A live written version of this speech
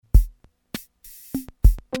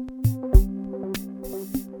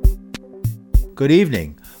Good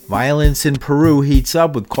evening. Violence in Peru heats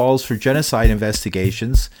up with calls for genocide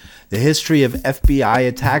investigations. The history of FBI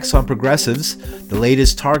attacks on progressives. The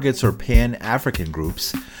latest targets are Pan-African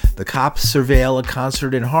groups. The cops surveil a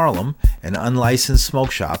concert in Harlem and unlicensed smoke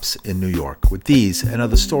shops in New York. With these and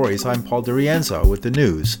other stories, I'm Paul DiRienzo with the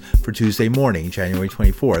news for Tuesday morning, January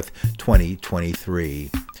 24th, 2023.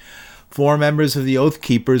 4 members of the Oath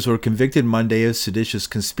Keepers were convicted Monday of seditious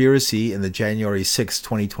conspiracy in the January 6,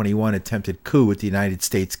 2021 attempted coup at the United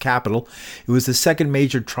States Capitol. It was the second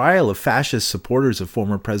major trial of fascist supporters of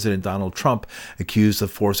former President Donald Trump, accused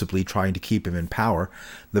of forcibly trying to keep him in power.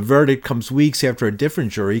 The verdict comes weeks after a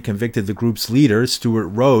different jury convicted the group's leader, Stewart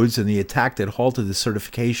Rhodes, in the attack that halted the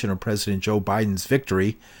certification of President Joe Biden's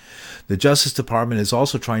victory. The Justice Department is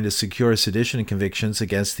also trying to secure sedition convictions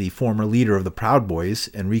against the former leader of the Proud Boys,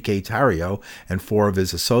 Enrique Tarrio, and 4 of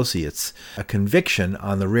his associates. A conviction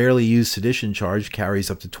on the rarely used sedition charge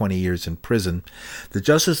carries up to 20 years in prison. The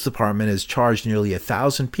Justice Department has charged nearly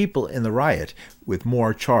 1,000 people in the riot, with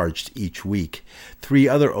more charged each week. 3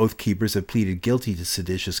 other Oath Keepers have pleaded guilty to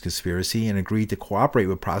seditious conspiracy and agreed to cooperate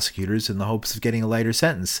with prosecutors in the hopes of getting a lighter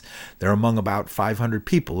sentence. They're among about 500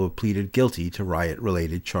 people who have pleaded guilty to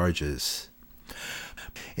riot-related charges.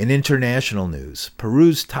 In international news,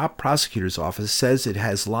 Peru's top prosecutor's office says it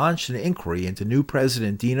has launched an inquiry into new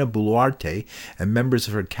President Dina Boluarte and members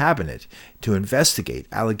of her cabinet to investigate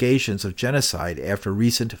allegations of genocide after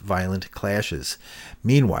recent violent clashes.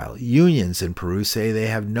 Meanwhile, unions in Peru say they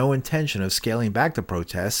have no intention of scaling back the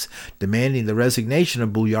protests, demanding the resignation of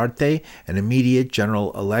Boluarte and immediate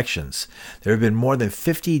general elections. There have been more than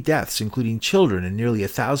 50 deaths, including children, and nearly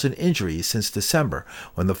 1,000 injuries since December,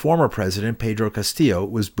 when the former president, Pedro Castillo,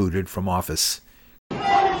 was booted from office.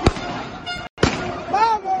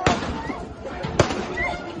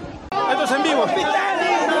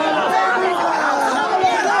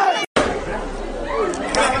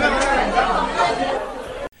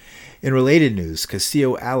 In related news,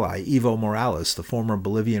 Castillo ally Evo Morales, the former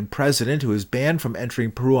Bolivian president who was banned from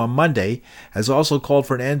entering Peru on Monday, has also called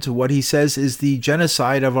for an end to what he says is the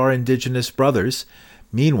genocide of our indigenous brothers.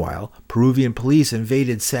 Meanwhile, Peruvian police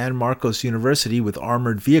invaded San Marcos University with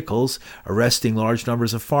armored vehicles, arresting large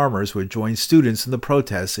numbers of farmers who had joined students in the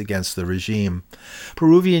protests against the regime.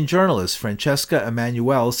 Peruvian journalist Francesca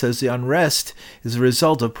Emanuel says the unrest is a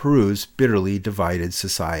result of Peru's bitterly divided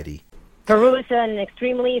society. Peru is an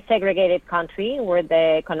extremely segregated country where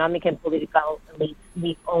the economic and political elites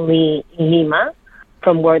live only in Lima,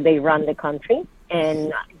 from where they run the country,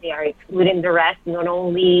 and they are excluding the rest, not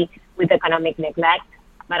only with economic neglect,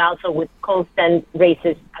 but also with constant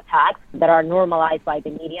racist attacks that are normalized by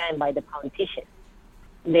the media and by the politicians.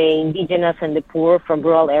 The indigenous and the poor from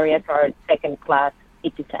rural areas are second-class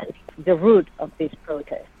citizens, the root of this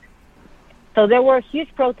protest. So there were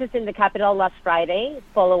huge protests in the capital last Friday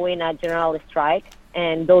following a general strike,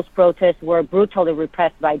 and those protests were brutally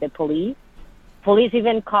repressed by the police. Police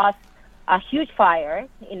even caused a huge fire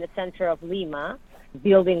in the center of Lima. The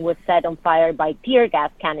building was set on fire by tear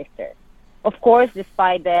gas canisters. Of course,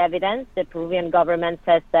 despite the evidence, the Peruvian government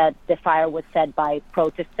says that the fire was set by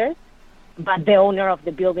protesters, but the owner of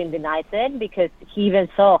the building denies it because he even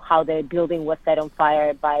saw how the building was set on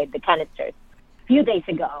fire by the canisters. A few days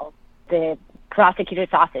ago, the prosecutor's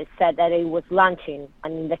office said that it was launching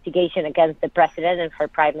an investigation against the president and her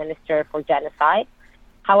prime minister for genocide.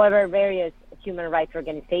 However, various human rights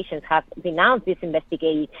organizations have denounced this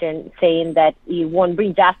investigation, saying that it won't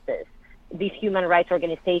bring justice. These human rights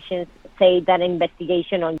organizations say that an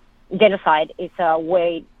investigation on genocide is a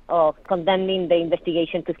way of condemning the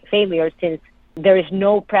investigation to failure, since there is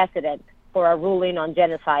no precedent for a ruling on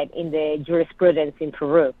genocide in the jurisprudence in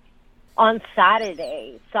Peru. On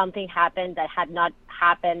Saturday, something happened that had not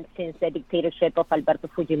happened since the dictatorship of Alberto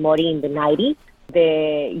Fujimori in the 90s.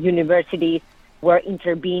 The universities were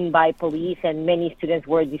intervened by police and many students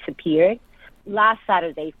were disappeared. Last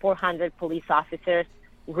Saturday, 400 police officers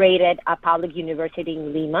raided a public university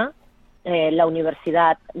in Lima, La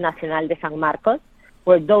Universidad Nacional de San Marcos,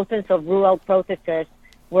 where dozens of rural protesters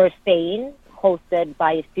were staying, hosted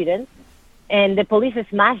by students. And the police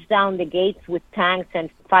smashed down the gates with tanks and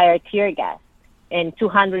fired tear gas. And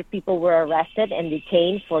 200 people were arrested and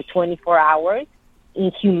detained for 24 hours in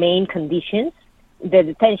inhumane conditions. The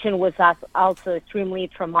detention was also extremely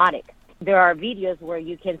traumatic. There are videos where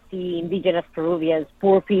you can see indigenous Peruvians,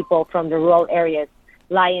 poor people from the rural areas,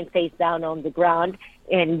 lying face down on the ground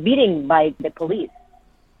and beaten by the police.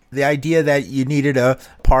 The idea that you needed a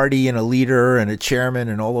party and a leader and a chairman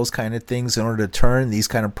and all those kind of things in order to turn these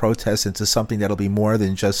kind of protests into something that'll be more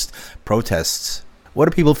than just protests. What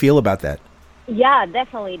do people feel about that? Yeah,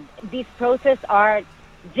 definitely. These protests are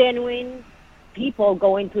genuine people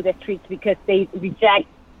go into the streets because they reject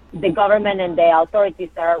the government and the authorities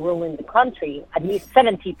that are ruling the country. At least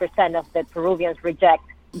 70% of the Peruvians reject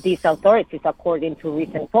these authorities, according to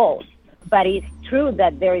recent polls. But it's true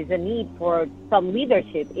that there is a need for some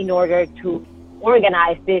leadership in order to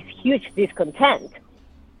organize this huge discontent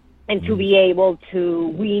and to be able to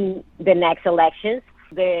win the next elections.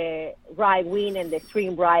 The right wing and the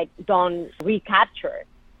extreme right don't recapture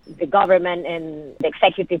the government and the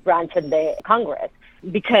executive branch of the Congress.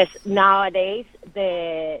 Because nowadays,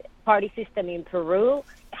 the party system in Peru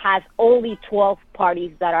has only 12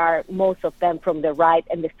 parties that are, most of them from the right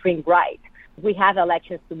and the extreme right. We have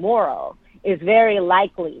elections tomorrow. It's very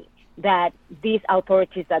likely that these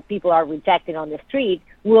authorities that people are rejecting on the street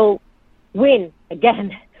will win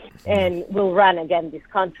again and will run again this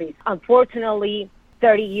country. Unfortunately,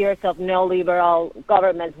 30 years of neoliberal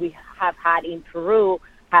governments we have had in Peru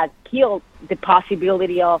has killed the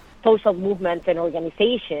possibility of social movements and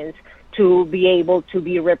organizations to be able to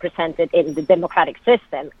be represented in the democratic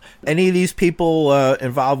system. Any of these people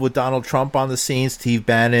involved with Donald Trump on the scene, Steve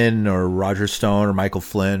Bannon or Roger Stone or Michael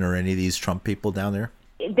Flynn or any of these Trump people down there?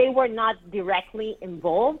 They were not directly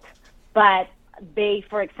involved, but they,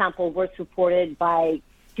 for example, were supported by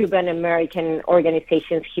Cuban-American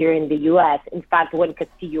organizations here in the U.S. In fact, when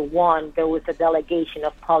Castillo won, there was a delegation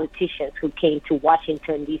of politicians who came to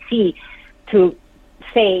Washington, D.C. to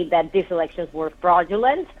say that these elections were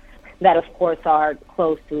fraudulent, that, of course, are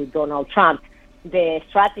close to Donald Trump. The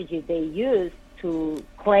strategy they used to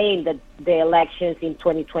claim that the elections in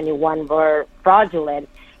 2021 were fraudulent,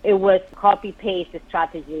 it was copy-paste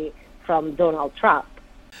strategy from Donald Trump.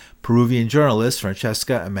 Peruvian journalist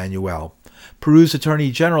Francesca Emanuel. Peru's Attorney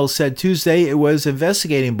General said Tuesday it was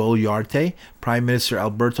investigating Boluarte, Prime Minister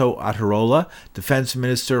Alberto Atarola, Defense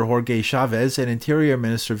Minister Jorge Chavez, and Interior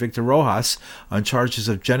Minister Victor Rojas on charges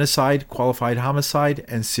of genocide, qualified homicide,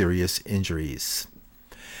 and serious injuries.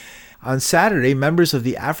 On Saturday, members of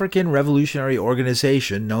the African Revolutionary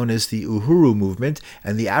Organization, known as the Uhuru Movement,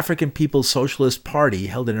 and the African People's Socialist Party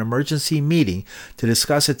held an emergency meeting to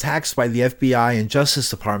discuss attacks by the FBI and Justice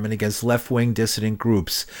Department against left-wing dissident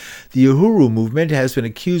groups. The Uhuru Movement has been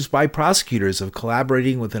accused by prosecutors of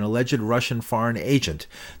collaborating with an alleged Russian foreign agent.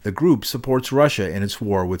 The group supports Russia in its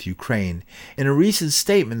war with Ukraine. In a recent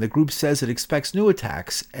statement, the group says it expects new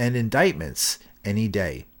attacks and indictments any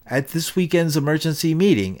day. At this weekend's emergency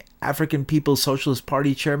meeting, African People's Socialist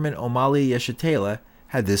Party Chairman Omali Yeshitela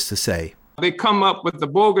had this to say. They come up with the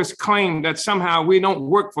bogus claim that somehow we don't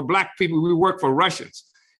work for black people, we work for Russians.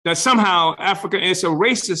 That somehow Africa is a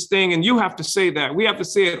racist thing, and you have to say that. We have to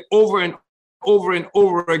say it over and over and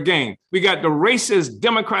over again. We got the racist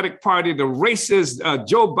Democratic Party, the racist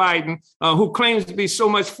Joe Biden, who claims to be so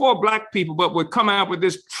much for black people, but would come out with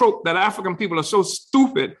this trope that African people are so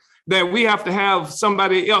stupid that we have to have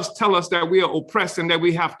somebody else tell us that we are oppressed and that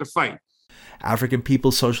we have to fight. African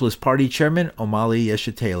People's Socialist Party Chairman Omali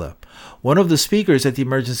Yeshitela. One of the speakers at the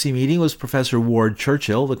emergency meeting was Professor Ward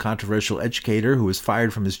Churchill, the controversial educator who was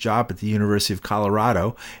fired from his job at the University of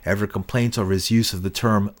Colorado after complaints over his use of the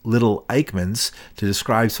term Little Eichmanns to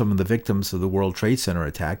describe some of the victims of the World Trade Center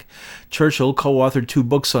attack. Churchill co-authored 2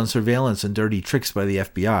 books on surveillance and dirty tricks by the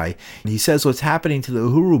FBI, and he says what's happening to the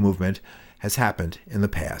Uhuru movement has happened in the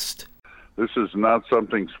past. This is not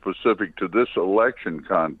something specific to this election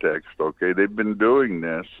context, okay? They've been doing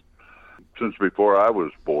this since before I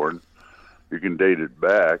was born. You can date it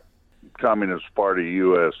back. Communist Party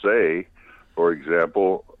USA, for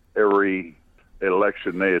example, every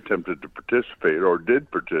election they attempted to participate or did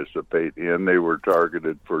participate in, they were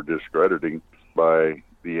targeted for discrediting by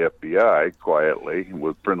the FBI quietly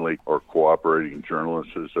with friendly or cooperating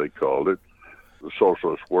journalists, as they called it. The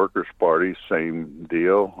Socialist Workers' Party, same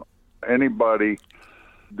deal. Anybody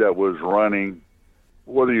that was running,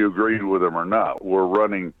 whether you agreed with them or not, were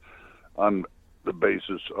running on the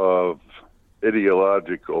basis of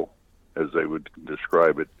ideological, as they would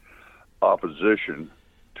describe it, opposition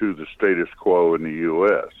to the status quo in the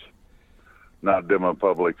U.S. Not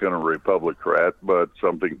Demo-Republican or Republican, but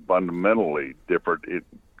something fundamentally different in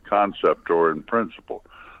concept or in principle.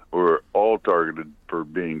 We're all targeted for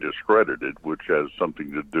being discredited, which has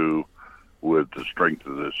something to do with the strength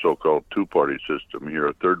of this so-called two-party system. Here,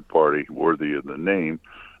 a third party worthy of the name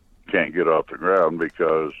can't get off the ground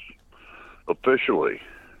because officially,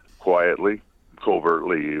 quietly,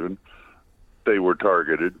 covertly even, they were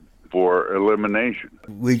targeted for elimination.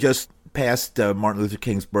 We just passed Martin Luther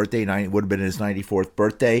King's birthday, would have been his 94th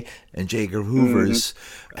birthday, and J. Edgar Hoover's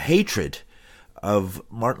hatred of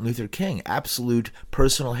Martin Luther King, absolute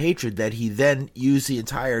personal hatred, that he then used the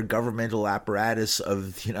entire governmental apparatus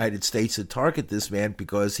of the United States to target this man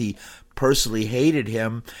because he personally hated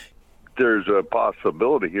him. There's a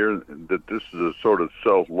possibility here that this is a sort of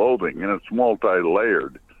self-loathing, and it's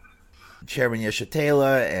multi-layered. Chairman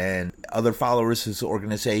Yeshitela and other followers of his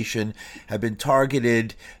organization have been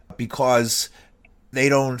targeted because they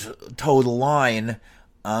don't toe the line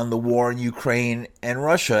on the war in Ukraine and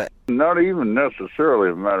Russia. Not even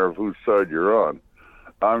necessarily a matter of whose side you're on.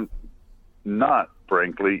 I'm not,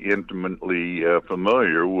 frankly, intimately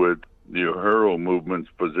familiar with the Uhuru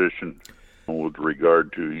movement's position with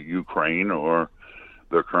regard to Ukraine or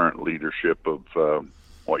the current leadership of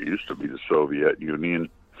what used to be the Soviet Union,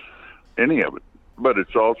 any of it. But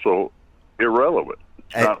it's also irrelevant.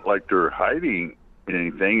 It's not like they're hiding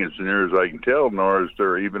anything, as near as I can tell, nor is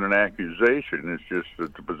there even an accusation. It's just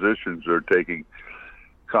that the positions they're taking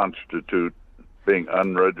constitute being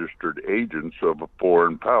unregistered agents of a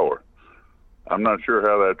foreign power. I'm not sure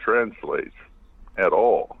how that translates at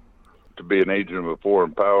all. To be an agent of a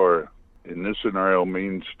foreign power in this scenario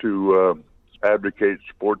means to advocate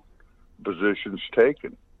support positions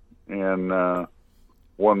taken. And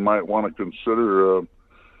one might want to consider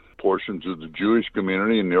portions of the Jewish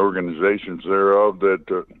community and the organizations thereof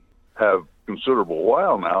that have considerable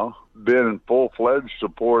while now been in full-fledged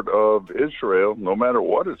support of Israel, no matter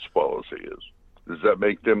what its policy is. Does that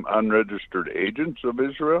make them unregistered agents of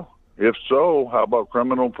Israel? If so, how about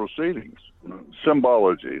criminal proceedings?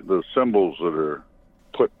 Symbology, the symbols that are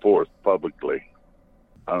put forth publicly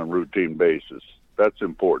on a routine basis, that's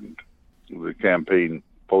important. The campaign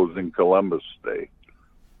opposing Columbus Day,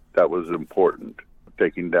 that was important.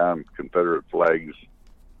 Taking down Confederate flags,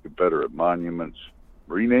 Confederate monuments,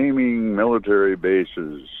 renaming military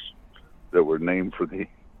bases that were named for the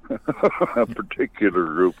a particular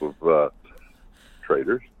group of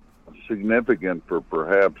traitors. Significant for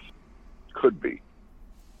perhaps, could be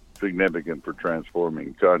significant for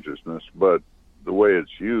transforming consciousness, but the way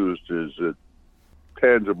it's used is that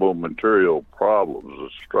tangible material problems, the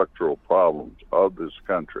structural problems of this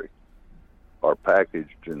country are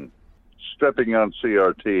packaged in stepping on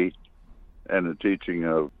CRT and the teaching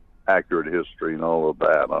of accurate history and all of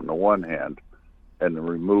that on the one hand, and the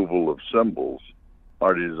removal of symbols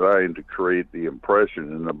are designed to create the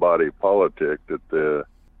impression in the body politic that the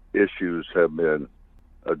issues have been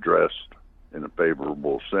addressed in a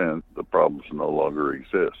favorable sense. The problems no longer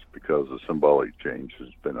exist because the symbolic change has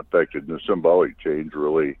been affected. And the symbolic change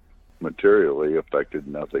really materially affected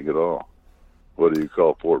nothing at all. Whether you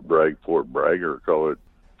call Fort Bragg, or call it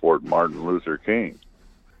Fort Martin Luther King,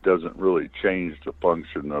 doesn't really change the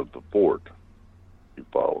function of the fort. You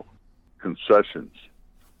follow. Concessions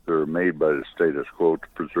that are made by the status quo to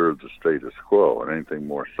preserve the status quo, and anything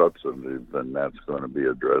more substantive than that's going to be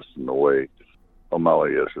addressed in the way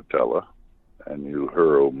Omali Yeshitela and the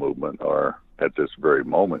Uhuru movement are at this very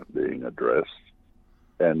moment being addressed,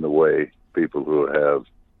 and the way people who have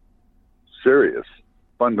serious,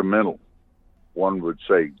 fundamental, one would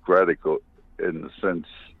say radical in the sense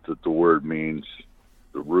that the word means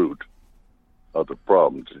the root of the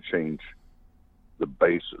problem, to change the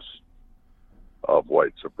basis of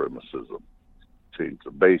white supremacism, change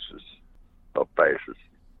the basis of fascist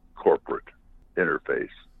corporate interface.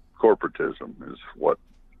 Corporatism is what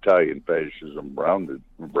Italian fascism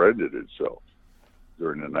branded itself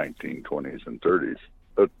during the 1920s and 30s,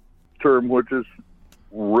 a term which is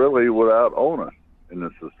really without owner in the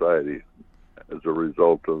society as a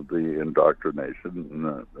result of the indoctrination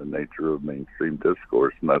and the nature of mainstream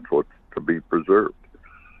discourse, and that's what's to be preserved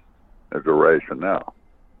as a rationale,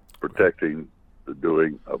 protecting the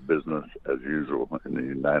doing of business as usual in the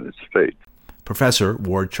United States. Professor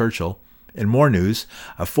Ward Churchill. In more news,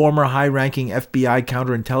 a former high-ranking FBI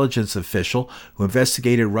counterintelligence official who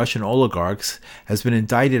investigated Russian oligarchs has been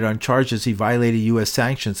indicted on charges he violated U.S.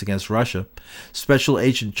 sanctions against Russia. Special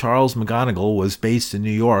Agent Charles McGonigal was based in New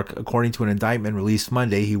York. According to an indictment released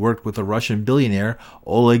Monday, he worked with a Russian billionaire,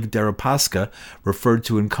 Oleg Deripaska, referred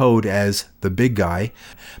to in code as the Big Guy.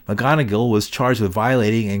 McGonigal was charged with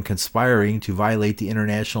violating and conspiring to violate the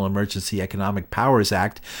International Emergency Economic Powers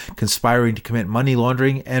Act, conspiring to commit money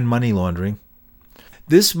laundering and money laundering.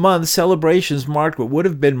 This month, celebrations marked what would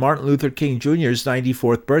have been Martin Luther King Jr.'s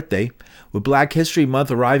 94th birthday. With Black History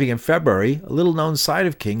Month arriving in February, a little-known side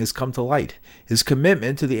of King has come to light: his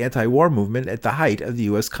commitment to the anti-war movement at the height of the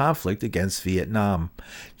U.S. conflict against Vietnam.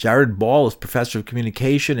 Jared Ball is professor of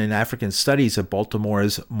communication and African studies at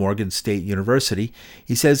Baltimore's Morgan State University.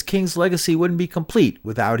 He says King's legacy wouldn't be complete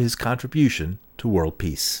without his contribution to world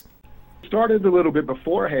peace. Started a little bit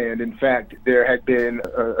beforehand. In fact, there had been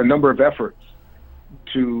a number of efforts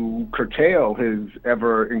to curtail his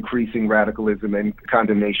ever-increasing radicalism and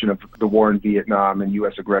condemnation of the war in Vietnam and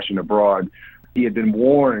U.S. aggression abroad. He had been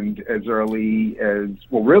warned as early as,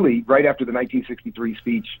 well, really, right after the 1963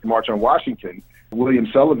 speech, March on Washington. William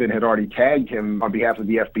Sullivan had already tagged him on behalf of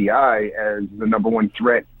the FBI as the number one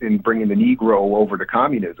threat in bringing the Negro over to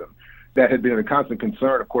communism. That had been a constant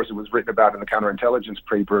concern. Of course, it was written about in the counterintelligence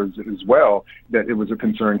papers as well, that it was a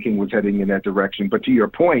concern King was heading in that direction. But to your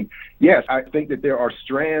point, yes, I think that there are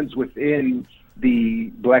strands within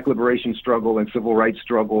the Black liberation struggle and civil rights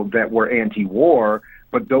struggle that were anti-war,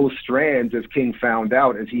 but those strands, as King found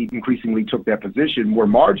out, as he increasingly took that position, were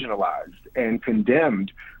marginalized and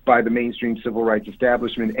condemned by the mainstream civil rights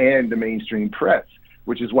establishment and the mainstream press,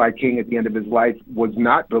 which is why King, at the end of his life, was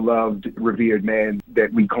not the beloved, revered man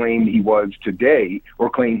that we claim he was today, or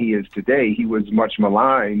claim he is today. He was much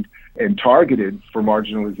maligned and targeted for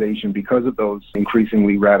marginalization because of those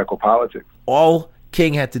increasingly radical politics. All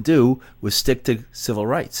King had to do was stick to civil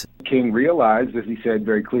rights. King realized, as he said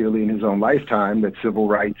very clearly in his own lifetime, that civil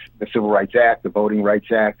rights, the Civil Rights Act, the Voting Rights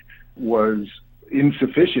Act, was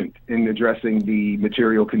insufficient in addressing the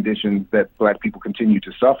material conditions that Black people continue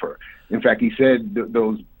to suffer. In fact, he said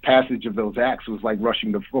those passage of those acts was like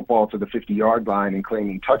rushing the football to the 50-yard line and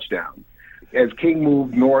claiming touchdown. As King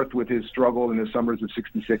moved north with his struggle in the summers of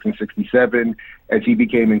 66 and 67, as he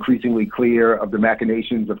became increasingly clear of the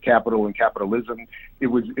machinations of capital and capitalism, it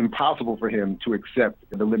was impossible for him to accept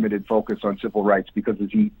the limited focus on civil rights, because as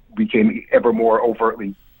he became ever more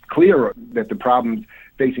overtly clear that the problems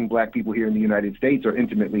facing Black people here in the United States are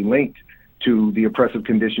intimately linked to the oppressive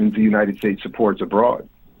conditions the United States supports abroad.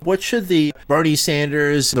 What should the Bernie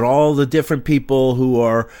Sanders and all the different people who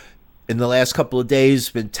are in the last couple of days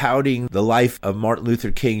been touting the life of Martin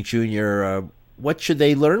Luther King Jr., what should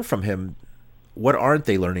they learn from him? What aren't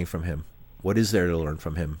they learning from him? What is there to learn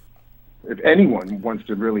from him? If anyone wants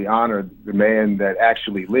to really honor the man that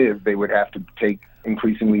actually lived, they would have to take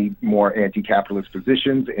increasingly more anti-capitalist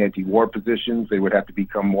positions, anti-war positions. They would have to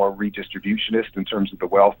become more redistributionist in terms of the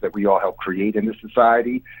wealth that we all help create in this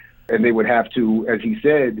society. And they would have to, as he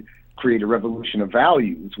said, create a revolution of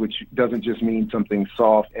values, which doesn't just mean something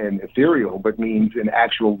soft and ethereal, but means an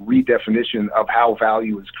actual redefinition of how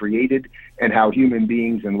value is created and how human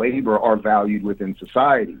beings and labor are valued within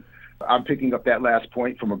society. I'm picking up that last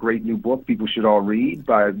point from a great new book people should all read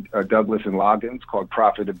by Douglas and Loggins called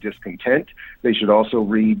Prophet of Discontent. They should also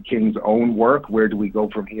read King's own work, Where Do We Go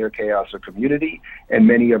From Here, Chaos or Community, and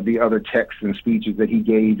many of the other texts and speeches that he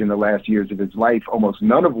gave in the last years of his life, almost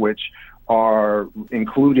none of which are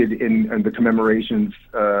included in the commemorations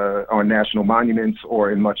on national monuments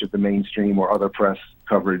or in much of the mainstream or other press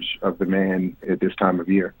coverage of the man at this time of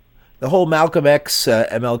year. The whole Malcolm X,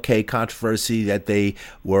 MLK controversy, that they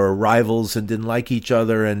were rivals and didn't like each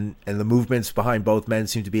other, and the movements behind both men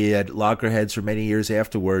seemed to be at loggerheads for many years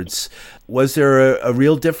afterwards. Was there a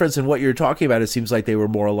real difference in what you're talking about? It seems like they were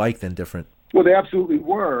more alike than different. Well, they absolutely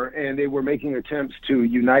were, and they were making attempts to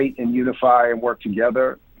unite and unify and work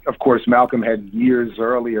together. Of course, Malcolm had years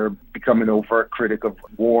earlier become an overt critic of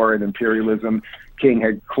war and imperialism. King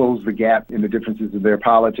had closed the gap in the differences of their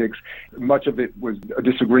politics. Much of it was a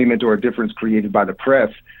disagreement or a difference created by the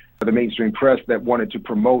press, the mainstream press, that wanted to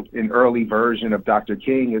promote an early version of Dr.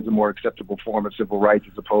 King as a more acceptable form of civil rights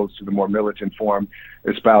as opposed to the more militant form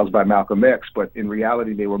espoused by Malcolm X. But in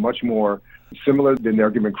reality, they were much more similar than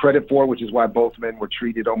they're given credit for, which is why both men were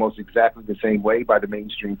treated almost exactly the same way by the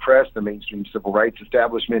mainstream press, the mainstream civil rights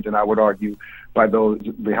establishment, and I would argue by those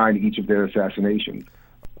behind each of their assassinations.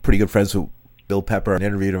 Pretty good friends with Bill Pepper. I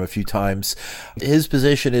interviewed him a few times. His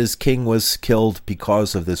position is King was killed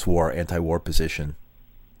because of this war, anti-war position.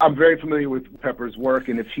 I'm very familiar with Pepper's work,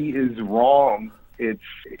 and if he is wrong, it's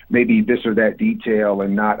maybe this or that detail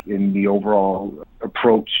and not in the overall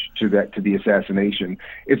approach to the assassination.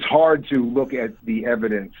 It's hard to look at the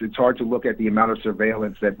evidence. It's hard to look at the amount of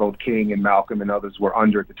surveillance that both King and Malcolm and others were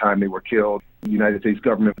under at the time they were killed. The United States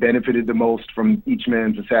government benefited the most from each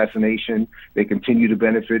man's assassination. They continue to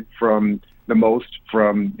benefit from the most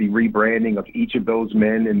from the rebranding of each of those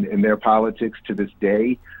men and their politics to this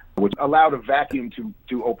day, which allowed a vacuum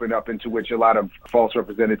to open up into which a lot of false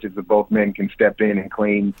representatives of both men can step in and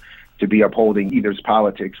claim to be upholding either's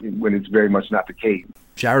politics when it's very much not the case.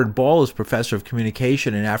 Jared Ball is professor of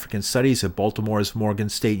communication and African studies at Baltimore's Morgan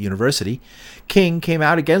State University. King came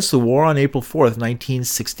out against the war on April 4th,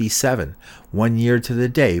 1967, 1 year to the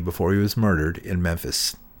day before he was murdered in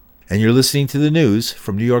Memphis. And you're listening to the news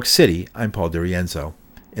from New York City. I'm Paul DiRienzo.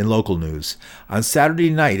 In local news, on Saturday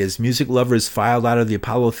night, as music lovers filed out of the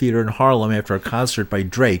Apollo Theater in Harlem after a concert by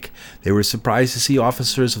Drake, they were surprised to see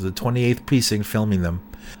officers of the 28th Precinct filming them.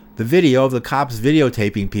 The video of the cops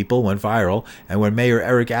videotaping people went viral, and when Mayor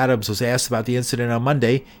Eric Adams was asked about the incident on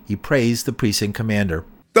Monday, he praised the precinct commander.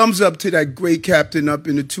 Thumbs up to that great captain up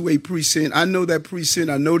in the 2A precinct. I know that precinct.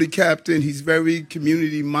 I know the captain. He's very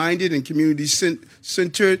community-minded and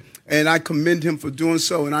community-centered, and I commend him for doing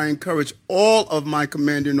so, and I encourage all of my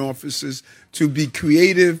commanding officers to be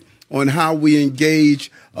creative on how we engage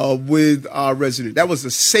with our residents. That was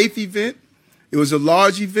a safe event. It was a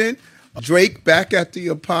large event. Drake back at the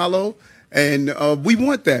Apollo, and we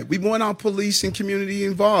want that. We want our police and community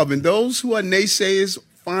involved. And those who are naysayers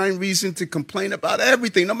find reason to complain about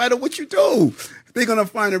everything, no matter what you do. They're going to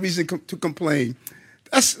find a reason to complain.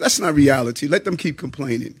 That's not reality. Let them keep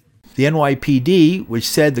complaining. The NYPD, which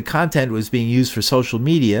said the content was being used for social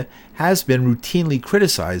media, has been routinely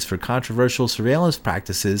criticized for controversial surveillance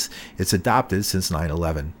practices it's adopted since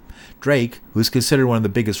 9/11. Drake, who is considered one of the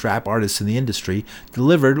biggest rap artists in the industry,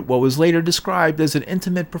 delivered what was later described as an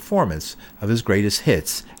intimate performance of his greatest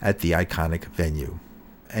hits at the iconic venue.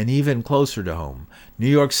 And even closer to home, New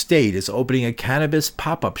York State is opening a cannabis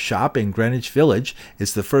pop-up shop in Greenwich Village.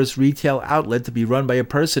 It's the first retail outlet to be run by a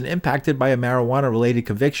person impacted by a marijuana-related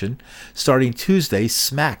conviction. Starting Tuesday,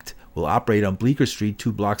 Smacked will operate on Bleecker Street,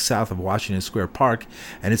 2 blocks south of Washington Square Park,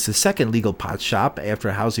 and it's the second legal pot shop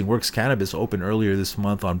after Housing Works Cannabis opened earlier this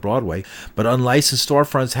month on Broadway. But unlicensed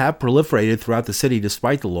storefronts have proliferated throughout the city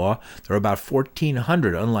despite the law. There are about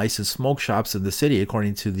 1,400 unlicensed smoke shops in the city,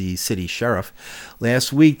 according to the city sheriff.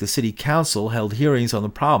 Last week, the city council held hearings on the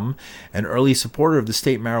problem. An early supporter of the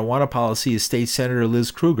state marijuana policy is State Senator Liz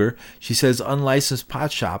Krueger. She says unlicensed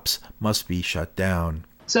pot shops must be shut down.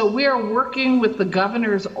 So we are working with the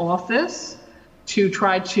governor's office to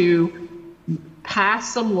try to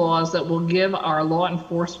pass some laws that will give our law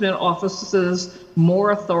enforcement officers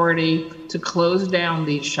more authority to close down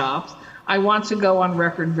these shops. I want to go on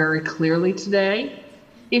record very clearly today.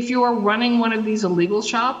 If you are running one of these illegal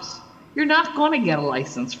shops, you're not going to get a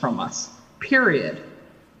license from us, period.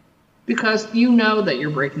 Because you know that you're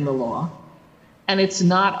breaking the law, and it's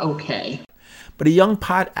not okay. But a young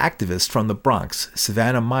pot activist from the Bronx,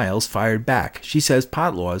 Savannah Miles, fired back. She says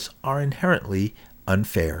pot laws are inherently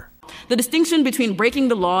unfair. The distinction between breaking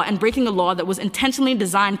the law and breaking a law that was intentionally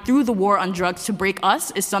designed through the war on drugs to break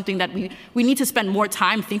us is something that we need to spend more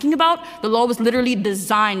time thinking about. The law was literally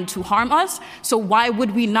designed to harm us, so why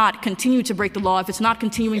would we not continue to break the law if it's not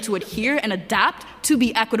continuing to adhere and adapt to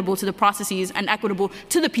be equitable to the processes and equitable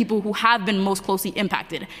to the people who have been most closely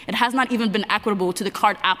impacted? It has not even been equitable to the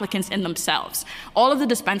card applicants in themselves. All of the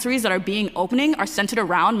dispensaries that are opening are centered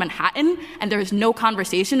around Manhattan, and there is no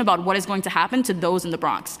conversation about what is going to happen to those in the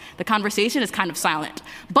Bronx. The conversation is kind of silent.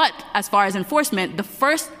 But as far as enforcement, the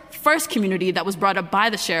first community that was brought up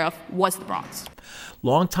by the sheriff was the Bronx.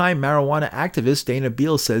 Longtime marijuana activist Dana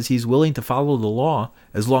Beal says he's willing to follow the law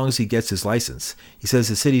as long as he gets his license. He says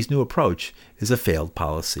the city's new approach is a failed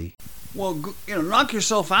policy. Well, knock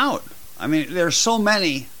yourself out. I mean, there's so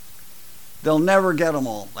many, they'll never get them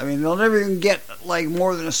all. I mean, they'll never even get like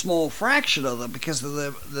more than a small fraction of them because of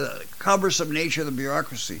the cumbersome nature of the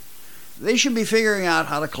bureaucracy. They should be figuring out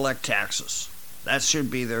how to collect taxes. That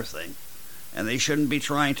should be their thing. And they shouldn't be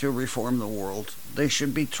trying to reform the world. They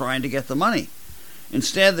should be trying to get the money.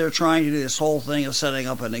 Instead, they're trying to do this whole thing of setting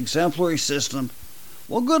up an exemplary system.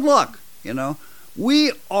 Well, good luck,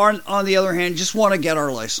 We are, on the other hand, just want to get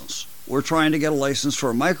our license. We're trying to get a license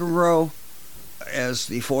for a microgrow. As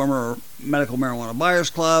the former Medical Marijuana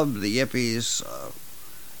Buyers Club, the Yippies,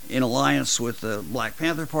 in alliance with the Black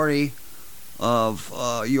Panther Party of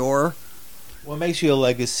your... What makes you a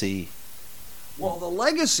legacy? Well, the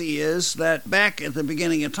legacy is that back at the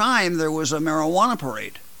beginning of time, there was a marijuana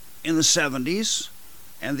parade in the 70s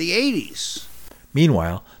and the 80s.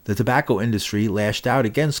 Meanwhile, the tobacco industry lashed out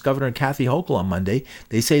against Governor Kathy Hochul on Monday.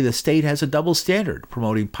 They say the state has a double standard,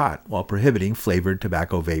 promoting pot while prohibiting flavored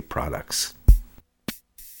tobacco vape products.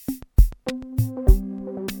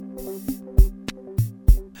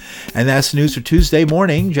 And that's the news for Tuesday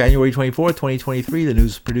morning, January 24th, 2023. The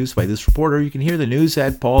news is produced by this reporter. You can hear the news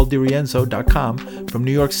at pauldirienzo.com from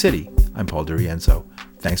New York City. I'm Paul Dirienzo.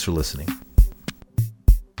 Thanks for listening.